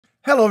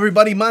Hello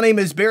everybody, my name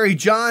is Barry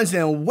Johns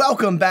and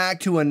welcome back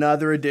to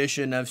another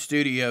edition of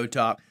Studio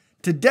Talk.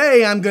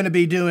 Today I'm going to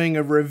be doing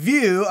a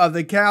review of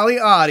the Kali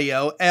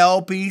Audio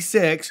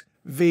LP-6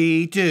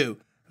 V2.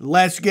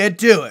 Let's get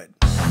to it.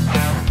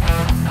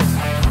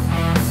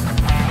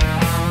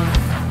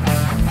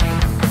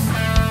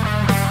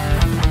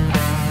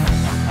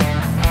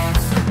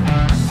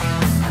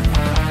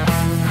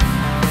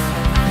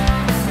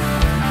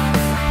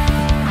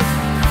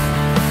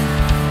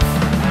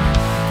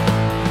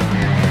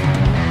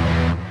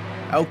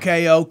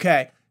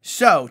 Okay.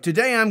 So,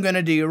 today I'm going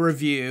to do a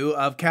review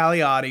of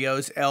Kali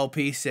Audio's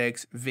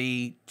LP-6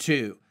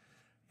 V2.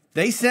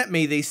 They sent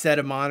me these set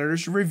of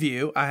monitors to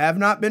review. I have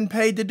not been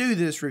paid to do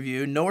this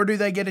review, nor do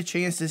they get a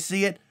chance to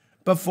see it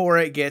before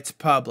it gets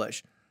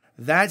published.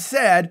 That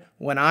said,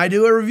 when I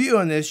do a review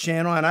on this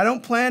channel, and I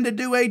don't plan to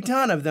do a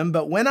ton of them,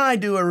 but when I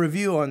do a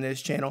review on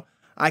this channel,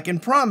 I can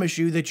promise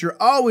you that you're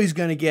always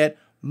going to get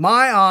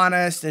my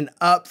honest and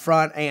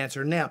upfront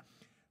answer. Now,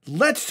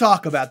 let's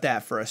talk about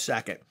that for a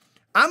second.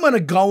 I'm going to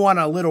go on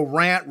a little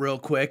rant real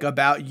quick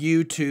about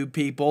YouTube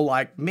people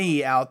like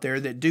me out there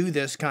that do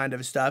this kind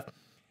of stuff.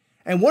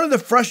 And one of the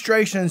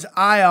frustrations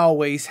I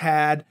always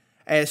had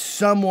as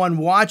someone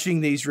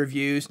watching these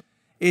reviews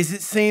is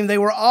it seemed they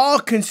were all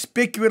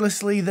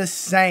conspicuously the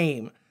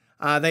same.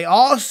 They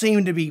all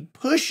seemed to be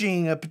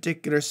pushing a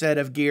particular set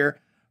of gear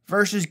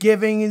versus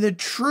giving you the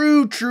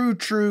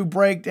true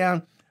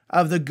breakdown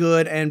of the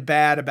good and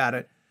bad about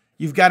it.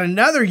 You've got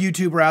another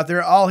YouTuber out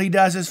there, all he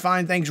does is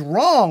find things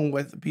wrong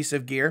with a piece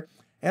of gear,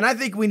 and I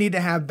think we need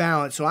to have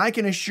balance, so I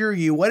can assure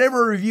you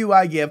whatever review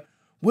I give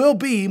will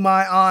be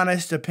my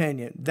honest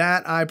opinion.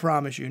 That I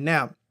promise you.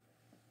 Now,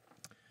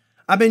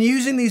 I've been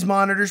using these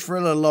monitors for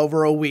a little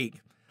over a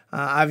week.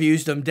 I've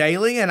used them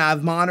daily, and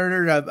I've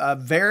monitored a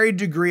varied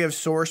degree of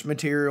source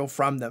material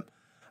from them.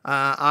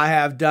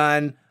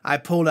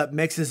 I pulled up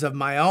mixes of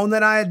my own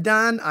that I had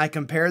done. I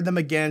compared them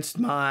against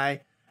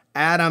my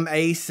Atom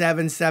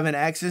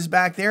A77Xs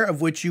back there, of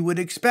which you would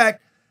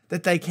expect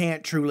that they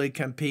can't truly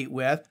compete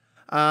with.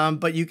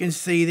 But you can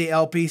see the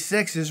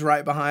LP-6 is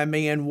right behind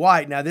me in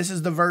white. Now, this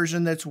is the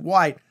version that's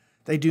white.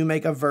 They do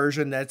make a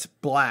version that's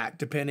black,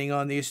 depending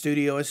on the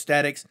studio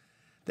aesthetics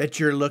that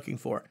you're looking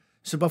for.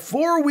 So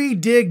before we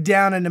dig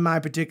down into my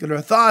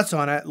particular thoughts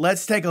on it,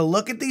 let's take a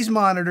look at these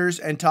monitors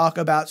and talk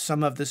about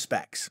some of the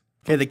specs.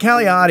 Okay, the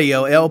Kali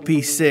Audio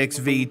LP-6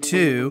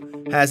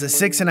 V2 has a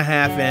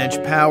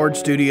 6.5-inch powered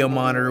studio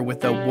monitor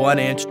with a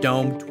 1-inch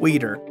dome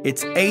tweeter.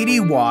 It's 80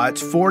 watts,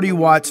 40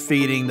 watts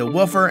feeding the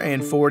woofer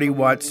and 40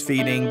 watts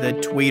feeding the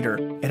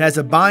tweeter. It has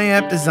a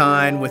biamp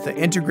design with an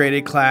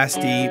integrated Class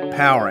D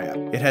power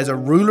amp. It has a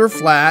ruler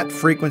flat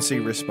frequency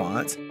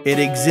response. It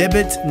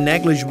exhibits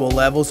negligible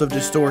levels of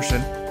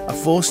distortion, a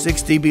full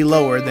 6 dB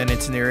lower than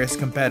its nearest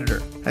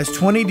competitor. Has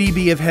 20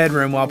 dB of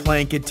headroom while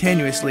playing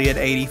continuously at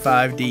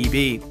 85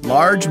 dB.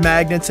 Large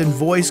magnets and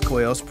voice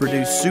coils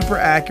produce super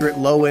accurate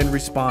low-end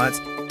response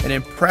and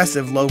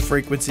impressive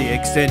low-frequency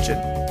extension.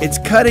 Its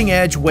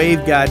cutting-edge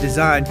waveguide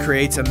design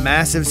creates a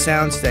massive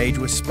soundstage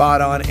with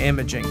spot-on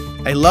imaging.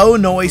 A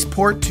low-noise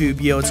port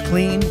tube yields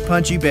clean,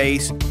 punchy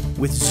bass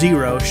with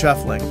zero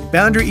shuffling.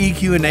 Boundary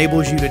EQ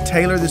enables you to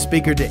tailor the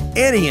speaker to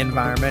any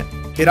environment.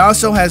 It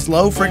also has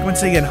low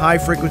frequency and high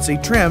frequency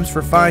trims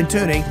for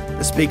fine-tuning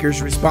the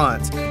speaker's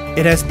response.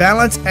 It has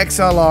balanced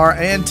XLR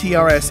and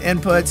TRS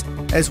inputs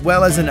as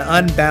well as an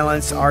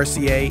unbalanced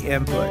RCA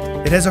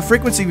input. It has a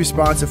frequency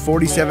response of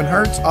 47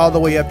 Hz all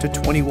the way up to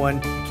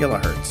 21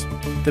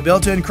 kHz. The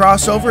built-in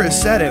crossover is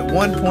set at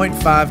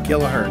 1.5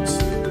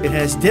 kHz. It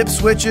has dip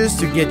switches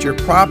to get your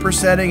proper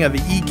setting of the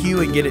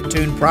EQ and get it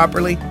tuned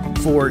properly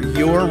for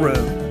your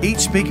room. Each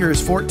speaker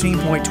is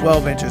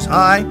 14.12 inches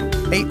high,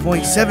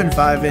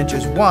 8.75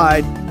 inches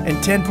wide, and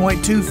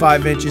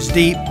 10.25 inches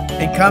deep,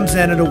 and comes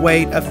in at a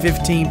weight of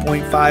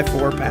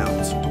 15.54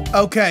 pounds.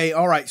 Okay,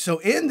 alright, so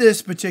in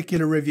this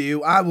particular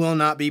review, I will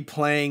not be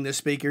playing the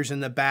speakers in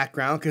the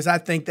background because I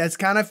think that's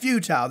kind of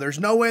futile. There's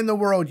no way in the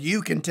world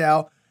you can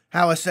tell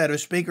how a set of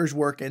speakers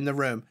work in the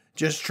room.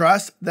 Just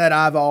trust that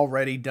I've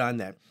already done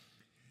that.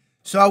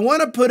 So I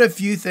want to put a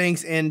few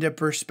things into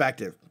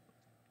perspective.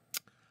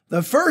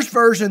 The first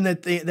version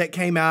that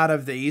came out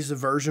of these, the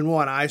version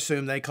 1, I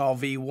assume they call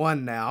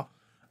V1 now,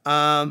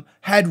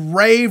 had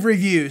rave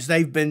reviews.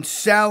 They've been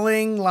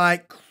selling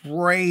like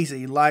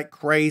crazy,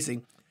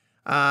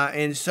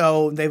 and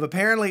so they've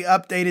apparently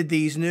updated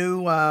these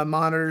new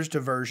monitors to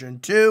version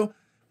 2.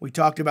 We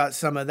talked about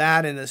some of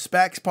that in the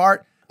specs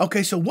part.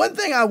 Okay, so one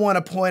thing I want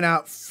to point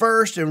out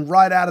first and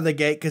right out of the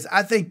gate, because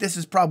I think this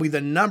is probably the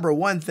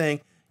 #1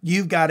 thing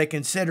you've got to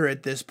consider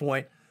at this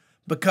point,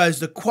 because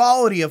the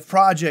quality of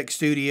Project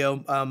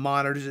Studio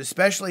monitors,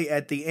 especially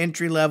at the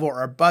entry-level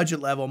or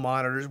budget-level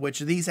monitors, which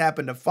these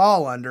happen to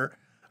fall under,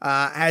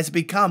 has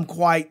become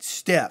quite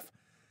stiff.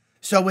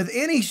 So with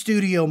any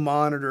studio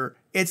monitor,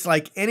 it's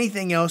like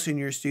anything else in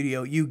your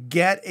studio. You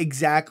get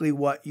exactly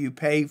what you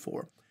pay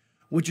for,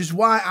 which is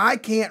why I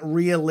can't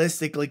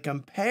realistically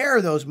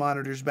compare those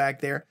monitors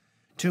back there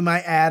to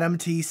my Atom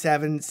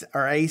T7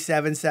 or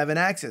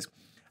A77Xs.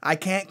 I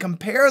can't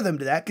compare them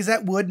to that because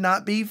that would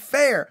not be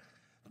fair.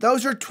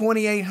 Those are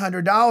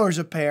 $2,800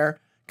 a pair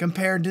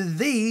compared to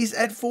these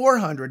at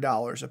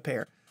 $400 a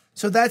pair.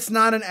 So that's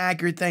not an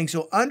accurate thing.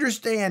 So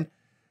understand,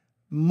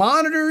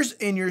 monitors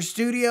in your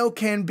studio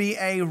can be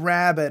a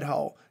rabbit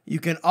hole. You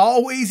can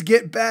always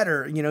get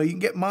better. You know, you can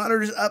get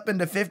monitors up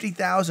into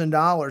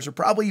 $50,000 or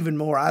probably even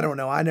more. I don't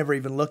know. I never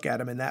even look at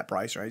them in that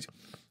price range.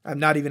 I'm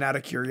not even out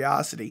of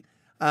curiosity.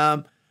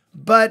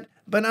 But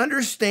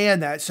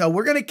understand that. So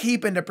we're going to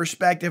keep into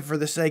perspective for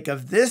the sake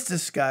of this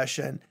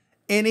discussion,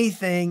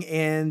 anything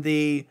in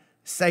the,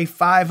 say,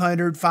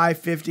 500,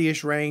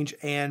 550-ish range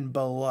and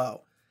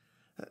below.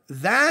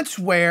 That's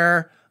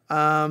where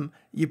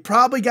you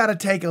probably got to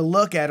take a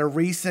look at a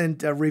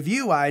recent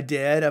review I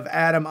did of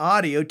Adam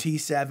Audio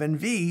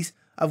T7Vs,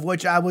 of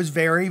which I was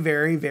very,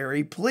 very,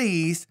 very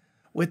pleased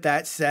with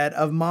that set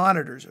of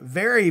monitors.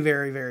 Very,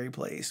 very, very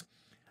pleased.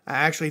 I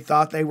actually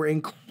thought they were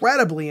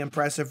incredibly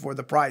impressive for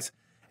the price.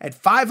 At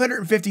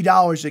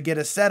 $550 to get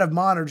a set of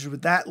monitors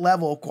with that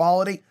level of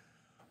quality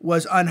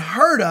was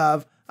unheard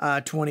of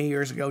 20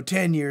 years ago,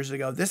 10 years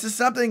ago. This is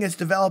something that's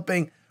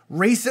developing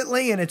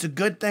recently, and it's a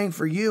good thing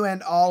for you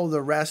and all of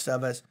the rest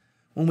of us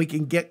when we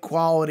can get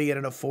quality at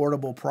an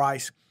affordable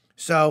price.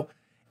 So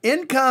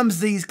in comes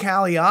these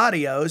Kali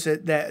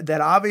Audios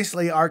that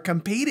obviously are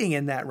competing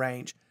in that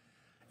range.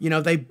 You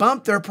know, they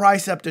bumped their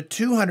price up to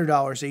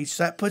 $200 each,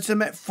 so that puts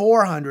them at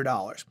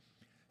 $400.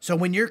 So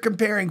when you're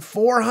comparing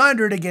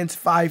 $400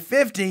 against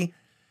 $550,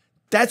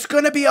 that's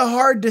going to be a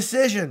hard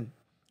decision.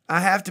 I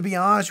have to be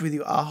honest with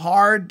you, a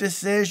hard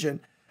decision.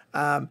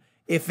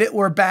 If it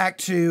were back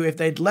to, if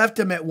they'd left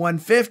them at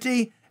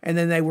 $150 and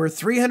then they were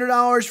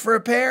 $300 for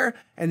a pair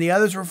and the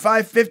others were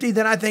 $550,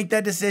 then I think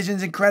that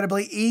decision's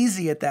incredibly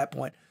easy at that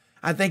point.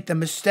 I think the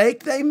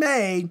mistake they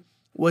made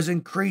was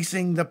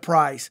increasing the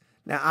price.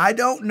 Now, I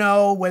don't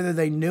know whether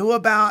they knew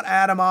about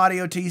Adam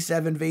Audio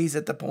T7Vs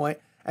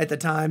at the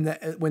time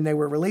that when they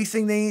were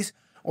releasing these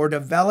or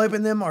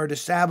developing them or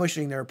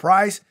establishing their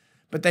price,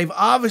 but they've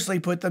obviously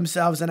put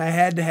themselves in a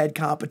head-to-head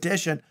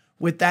competition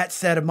with that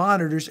set of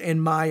monitors, in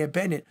my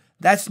opinion.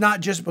 That's not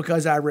just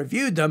because I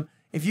reviewed them.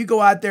 If you go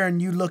out there and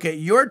you look at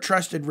your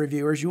trusted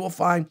reviewers, you will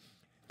find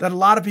that a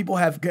lot of people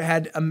have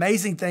had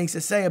amazing things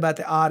to say about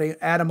the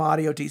Adam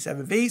Audio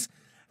T7Vs,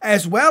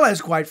 as well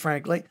as, quite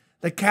frankly,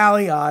 the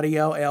Kali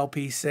Audio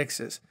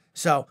LP-6s.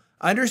 So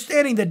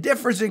understanding the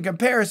difference in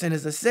comparison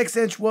is a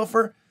 6-inch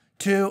woofer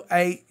to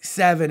a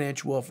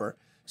 7-inch woofer.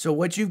 So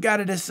what you've got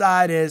to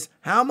decide is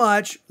how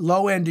much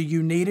low end do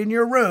you need in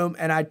your room,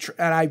 and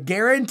I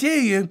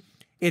guarantee you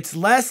it's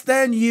less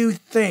than you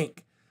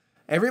think.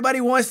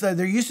 Everybody wants that.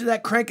 They're used to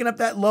that, cranking up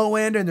that low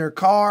end in their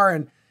car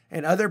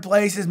and other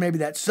places, maybe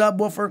that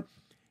subwoofer.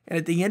 And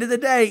at the end of the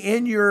day,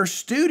 in your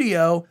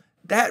studio,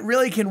 that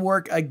really can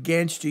work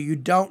against you. You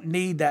don't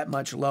need that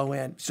much low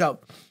end. So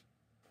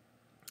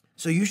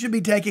you should be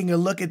taking a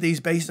look at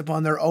these based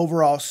upon their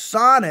overall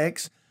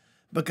sonics,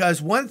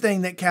 because one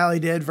thing that Kali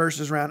did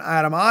versus around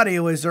Adam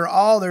Audio is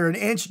they're an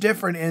inch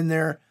different in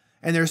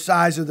their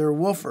size of their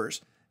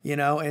woofers, you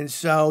know, and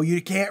so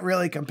you can't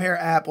really compare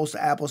apples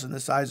to apples in the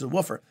size of the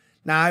woofer.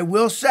 Now, I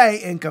will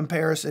say, in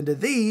comparison to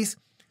these,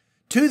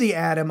 to the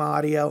Adam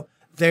Audio,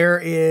 there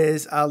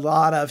is a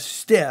lot of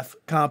stiff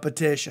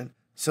competition.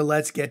 So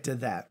let's get to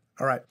that.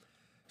 All right.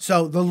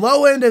 So the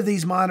low end of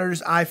these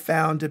monitors I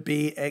found to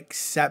be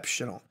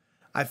exceptional.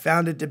 I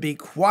found it to be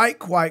quite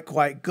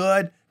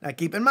good. Now,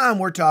 keep in mind,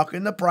 we're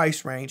talking the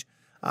price range,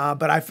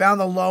 but I found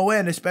the low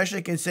end,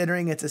 especially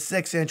considering it's a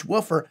 6-inch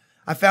woofer,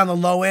 I found the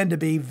low end to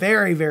be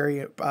very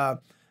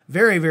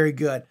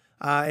good.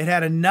 It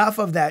had enough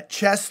of that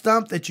chest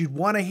thump that you'd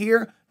want to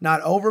hear,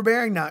 not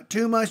overbearing, not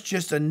too much,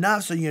 just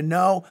enough so you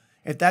know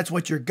if that's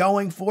what you're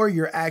going for,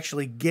 you're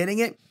actually getting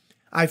it.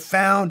 I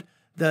found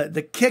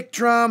the kick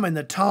drum and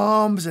the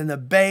toms and the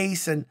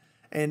bass and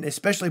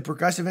especially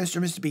percussive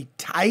instruments to be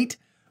tight,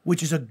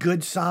 which is a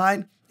good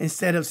sign,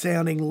 instead of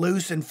sounding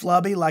loose and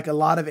flubby like a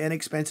lot of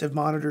inexpensive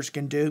monitors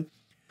can do.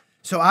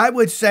 So I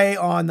would say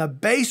on the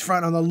bass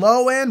front, on the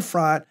low end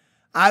front,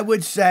 I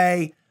would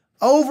say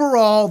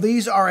overall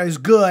these are as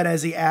good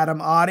as the Adam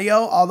Audio,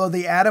 although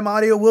the Adam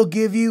Audio will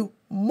give you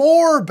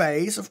more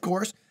bass. Of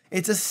course,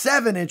 it's a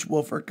 7-inch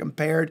woofer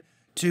compared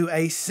to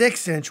a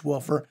 6-inch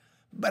woofer,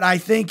 but I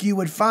think you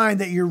would find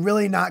that you're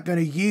really not going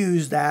to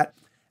use that.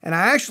 And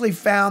I actually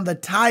found the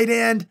tight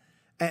end,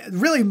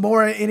 really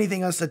more than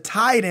anything else, the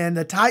tight end,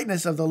 the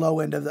tightness of the low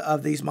end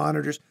of these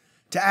monitors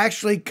to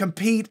actually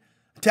compete,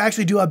 to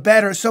actually do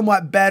a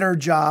somewhat better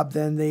job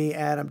than the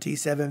Adam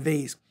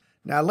T7Vs.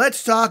 Now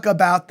let's talk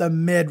about the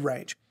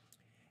mid-range.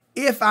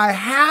 If I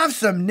have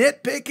some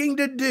nitpicking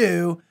to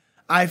do,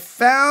 I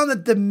found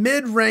that the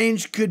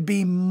mid-range could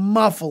be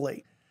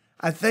muffly.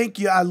 I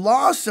think I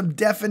lost some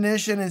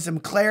definition and some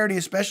clarity,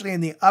 especially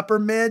in the upper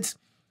mids,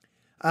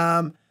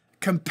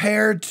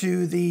 compared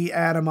to the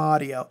Adam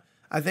Audio.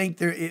 I think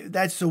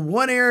that's the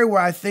one area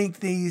where I think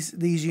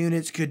these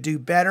units could do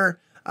better.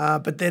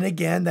 But then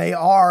again, they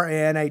are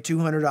in a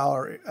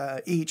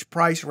 $200 each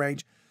price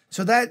range.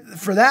 So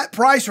for that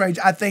price range,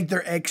 I think they're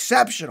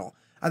exceptional.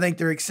 I think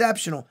they're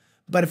exceptional.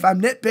 But if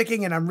I'm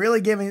nitpicking and I'm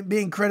really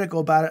being critical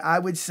about it, I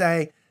would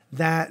say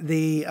that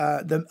the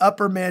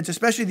upper mids,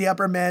 especially the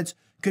upper mids,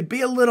 could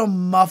be a little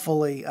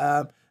muffly.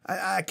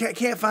 I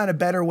can't find a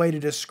better way to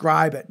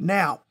describe it.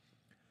 Now,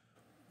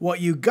 what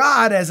you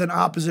got as an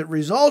opposite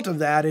result of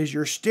that is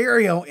your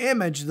stereo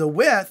image, the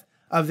width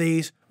of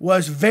these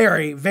was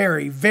very,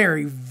 very,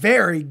 very,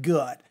 very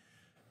good.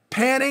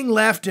 Panning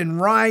left and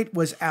right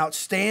was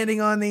outstanding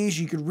on these.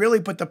 You could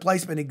really put the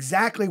placement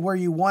exactly where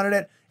you wanted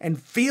it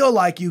and feel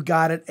like you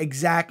got it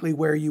exactly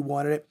where you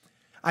wanted it.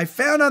 I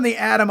found on the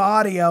Atom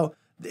Audio,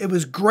 it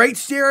was great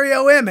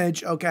stereo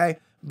image, okay,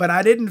 but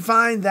I didn't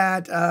find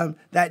that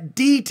that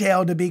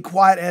detail to be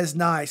quite as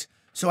nice.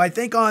 So I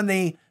think on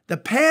the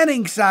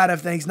panning side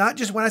of things, not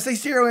just when I say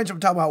stereo image, I'm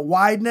talking about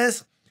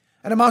wideness,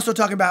 and I'm also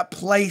talking about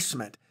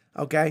placement,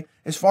 okay?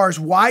 As far as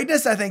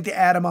wideness, I think the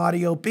Atom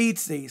Audio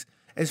beats these.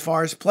 As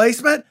far as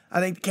placement,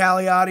 I think the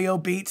Kali Audio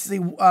beats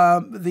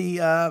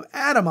the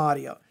Atom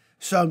Audio.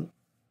 So,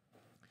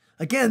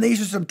 again, these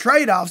are some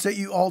trade-offs that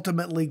you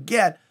ultimately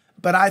get,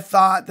 but I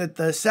thought that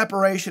the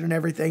separation and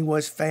everything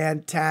was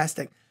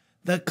fantastic.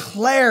 The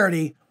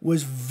clarity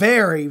was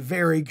very,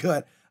 very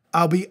good.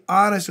 I'll be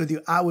honest with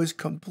you. I was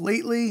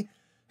completely,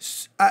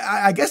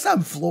 I guess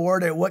I'm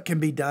floored at what can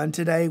be done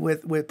today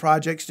with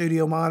Project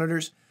Studio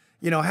monitors.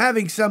 You know,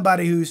 having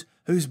somebody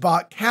who's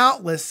bought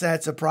countless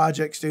sets of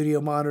Project Studio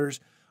monitors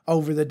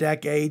over the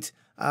decades,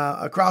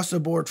 across the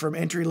board from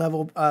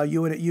entry-level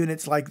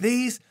units like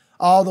these,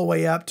 all the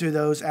way up to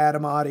those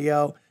Atom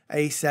Audio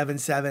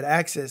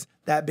A77Xs,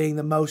 that being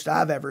the most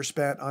I've ever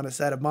spent on a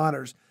set of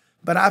monitors.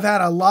 But I've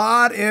had a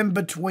lot in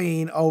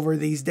between over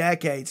these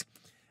decades.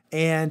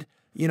 And,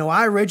 you know,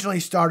 I originally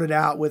started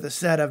out with a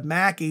set of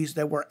Mackeys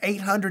that were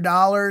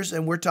 $800,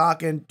 and we're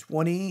talking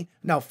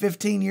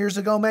 15 years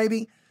ago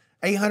maybe,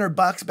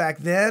 $800 back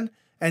then.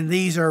 And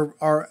these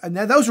and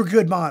those were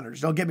good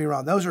monitors. Don't get me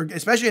wrong. Those are,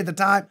 especially at the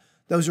time,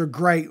 those are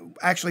great.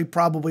 Actually,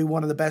 probably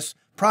one of the best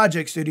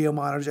Project Studio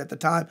monitors at the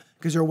time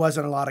because there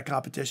wasn't a lot of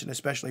competition,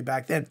 especially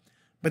back then.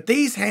 But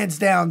these, hands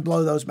down,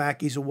 blow those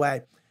Mackeys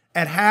away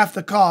at half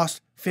the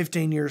cost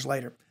 15 years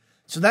later.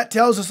 So that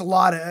tells us a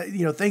lot of,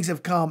 you know, things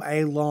have come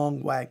a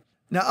long way.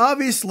 Now,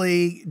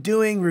 obviously,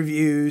 doing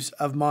reviews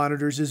of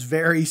monitors is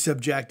very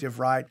subjective,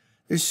 right?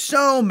 There's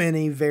so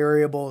many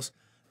variables.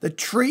 The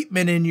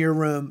treatment in your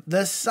room,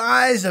 the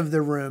size of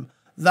the room,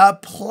 the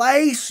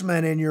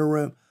placement in your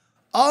room,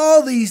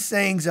 all these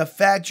things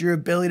affect your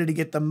ability to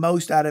get the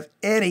most out of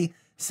any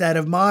set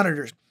of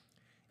monitors.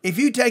 If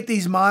you take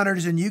these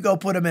monitors and you go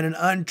put them in an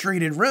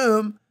untreated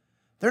room,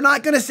 they're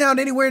not going to sound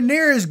anywhere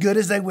near as good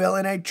as they will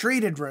in a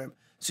treated room.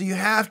 So you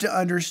have to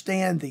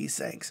understand these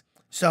things.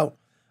 So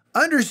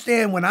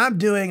understand when I'm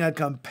doing a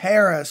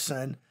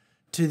comparison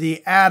to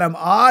the Atom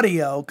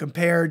Audio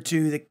compared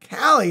to the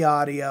Kali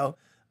Audio,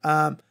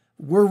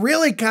 we're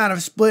really kind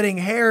of splitting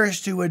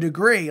hairs to a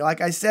degree. Like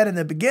I said in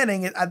the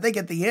beginning, I think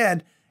at the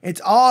end,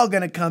 it's all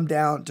going to come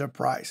down to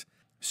price.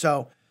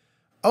 So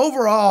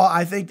overall,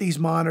 I think these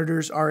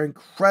monitors are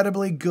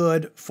incredibly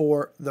good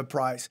for the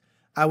price.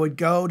 I would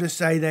go to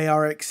say they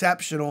are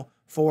exceptional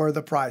for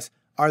the price.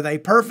 Are they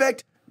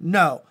perfect?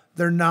 No,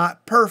 they're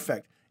not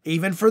perfect.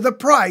 Even for the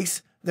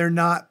price, they're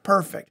not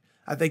perfect.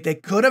 I think they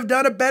could have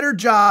done a better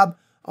job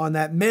on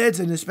that mids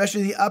and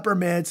especially the upper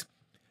mids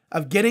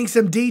of getting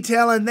some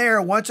detail in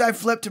there. Once I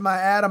flipped to my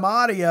Atom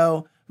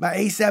Audio, my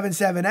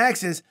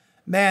A77Xs,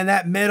 man,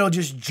 that middle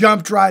just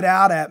jumped right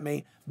out at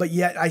me. But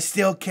yet I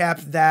still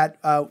kept that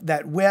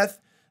width,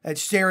 that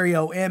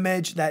stereo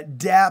image, that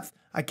depth.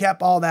 I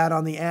kept all that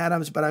on the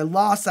Atoms, but I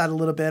lost that a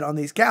little bit on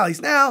these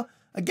Kalis. Now,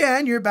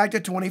 again, you're back to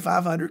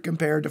 $2,500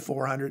 compared to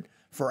 $400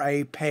 for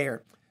a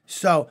pair.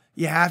 So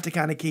you have to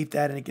kind of keep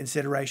that into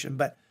consideration.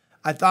 But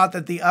I thought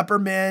that the upper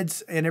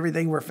mids and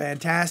everything were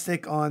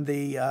fantastic on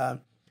the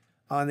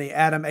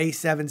Atom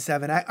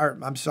A77, or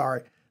I'm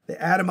sorry,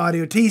 the Atom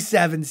Audio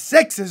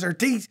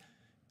T76s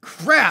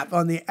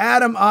on the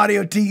Atom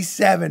Audio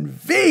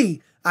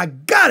T7V. I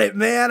got it,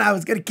 man. I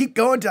was going to keep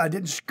going till I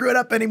didn't screw it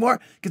up anymore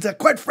because I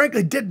quite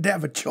frankly didn't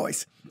have a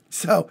choice.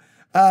 So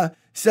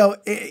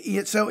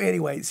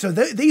anyway,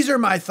 these are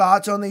my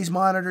thoughts on these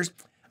monitors.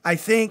 I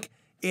think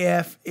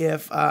if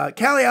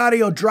Kali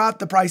Audio dropped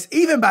the price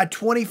even by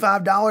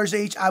 $25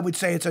 each, I would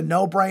say it's a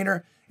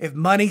no-brainer. If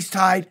money's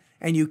tight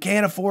and you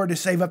can't afford to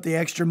save up the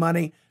extra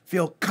money,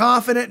 feel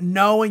confident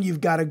knowing you've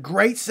got a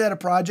great set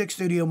of Project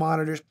Studio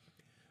monitors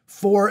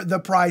for the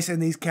price in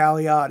these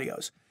Kali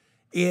Audios.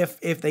 If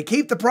they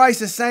keep the price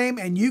the same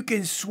and you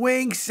can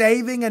swing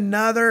saving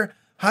another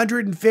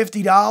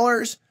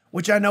 $150,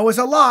 which I know is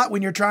a lot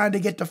when you're trying to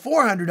get to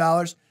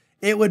 $400,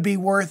 it would be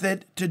worth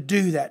it to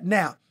do that.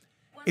 Now,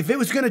 if it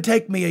was going to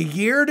take me a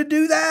year to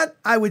do that,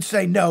 I would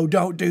say no,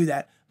 don't do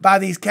that. Buy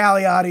these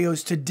Kali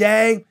Audios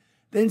today,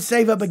 then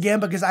save up again,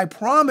 because I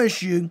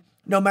promise you,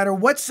 no matter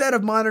what set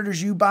of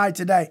monitors you buy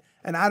today,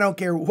 and I don't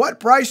care what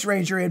price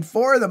range you're in,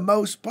 for the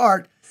most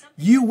part,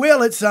 you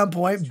will at some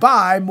point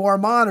buy more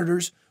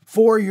monitors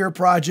for your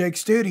Project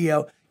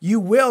Studio. You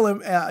will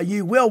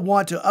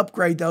want to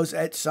upgrade those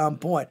at some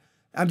point.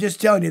 I'm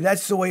just telling you,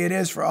 that's the way it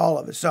is for all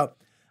of us. So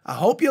I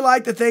hope you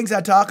like the things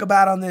I talk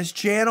about on this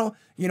channel.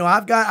 You know,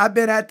 I've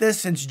been at this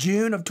since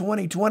June of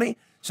 2020,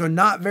 so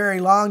not very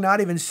long,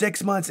 not even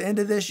 6 months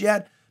into this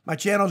yet. My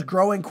channel's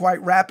growing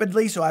quite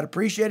rapidly, so I'd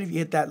appreciate it if you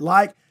hit that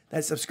like,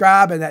 that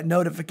subscribe, and that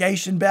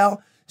notification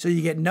bell so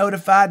you get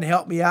notified and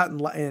help me out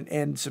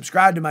and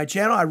subscribe to my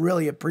channel. I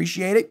really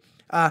appreciate it.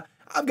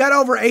 I've got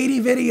over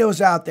 80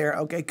 videos out there,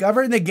 okay,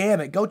 covering the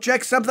gamut. Go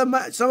check some of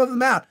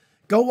them out.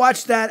 Go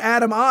watch that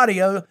Adam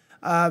Audio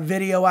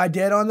video I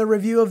did on the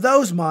review of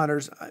those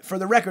monitors. For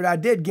the record, I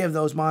did give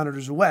those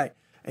monitors away.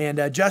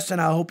 And Justin,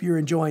 I hope you're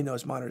enjoying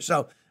those monitors.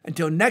 So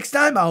until next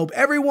time, I hope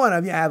every one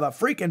of you have a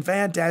freaking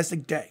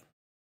fantastic day.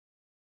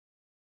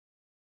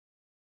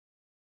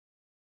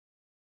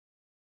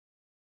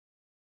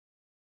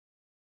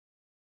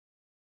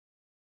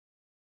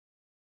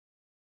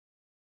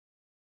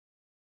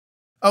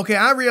 Okay,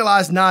 I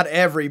realize not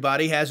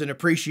everybody has an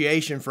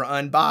appreciation for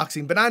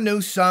unboxing, but I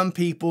know some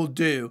people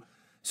do.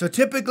 So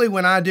typically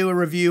when I do a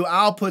review,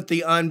 I'll put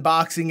the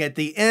unboxing at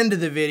the end of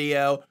the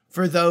video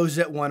for those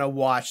that want to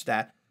watch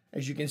that.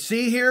 As you can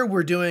see here,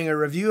 we're doing a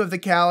review of the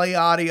Kali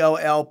Audio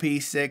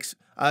LP-6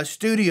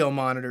 studio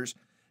monitors.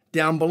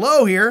 Down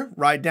below here,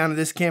 right down to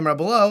this camera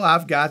below,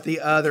 I've got the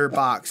other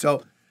box.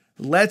 So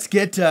let's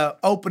get to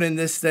opening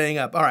this thing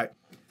up. All right,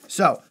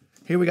 so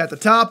here we got the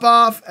top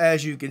off.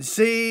 As you can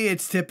see,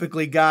 it's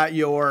typically got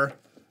your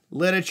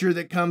literature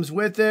that comes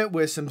with it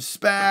with some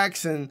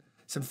specs and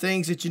some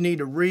things that you need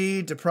to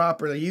read to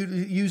properly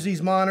use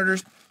these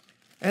monitors.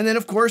 And then,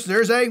 of course,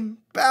 there's a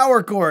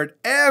power cord.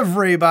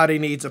 Everybody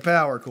needs a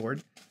power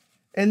cord.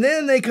 And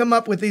then they come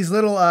up with these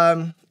little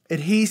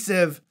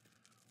adhesive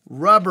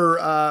rubber.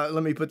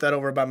 Let me put that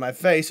over by my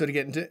face so to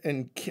get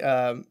in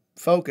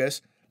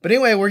focus. But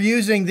anyway, we're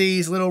using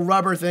these little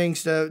rubber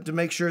things to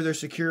make sure they're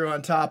secure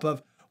on top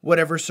of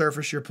whatever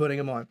surface you're putting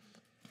them on.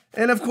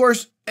 And of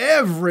course,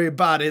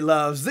 everybody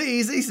loves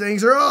these. These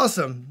things are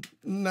awesome.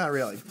 Not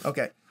really.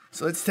 Okay,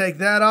 so let's take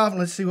that off and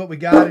let's see what we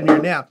got in here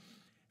now.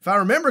 If I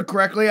remember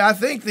correctly, I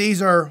think these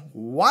are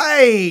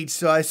white,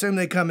 so I assume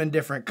they come in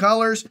different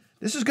colors.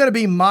 This is going to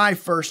be my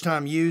first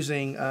time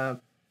using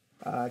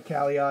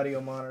Kali Audio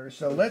monitors.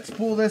 So let's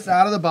pull this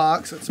out of the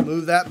box. Let's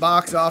move that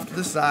box off to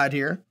the side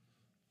here.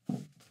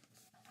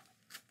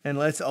 And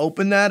let's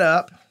open that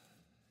up.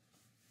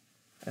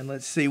 And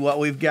let's see what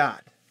we've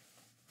got.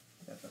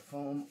 Got the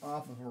foam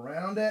off of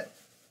around it.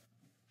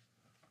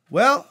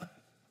 Well,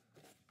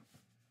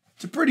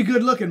 it's a pretty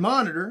good looking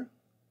monitor.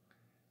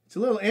 It's a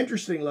little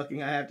interesting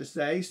looking, I have to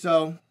say.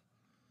 So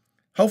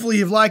hopefully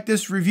you've liked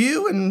this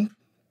review and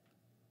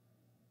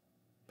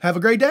have a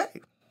great day.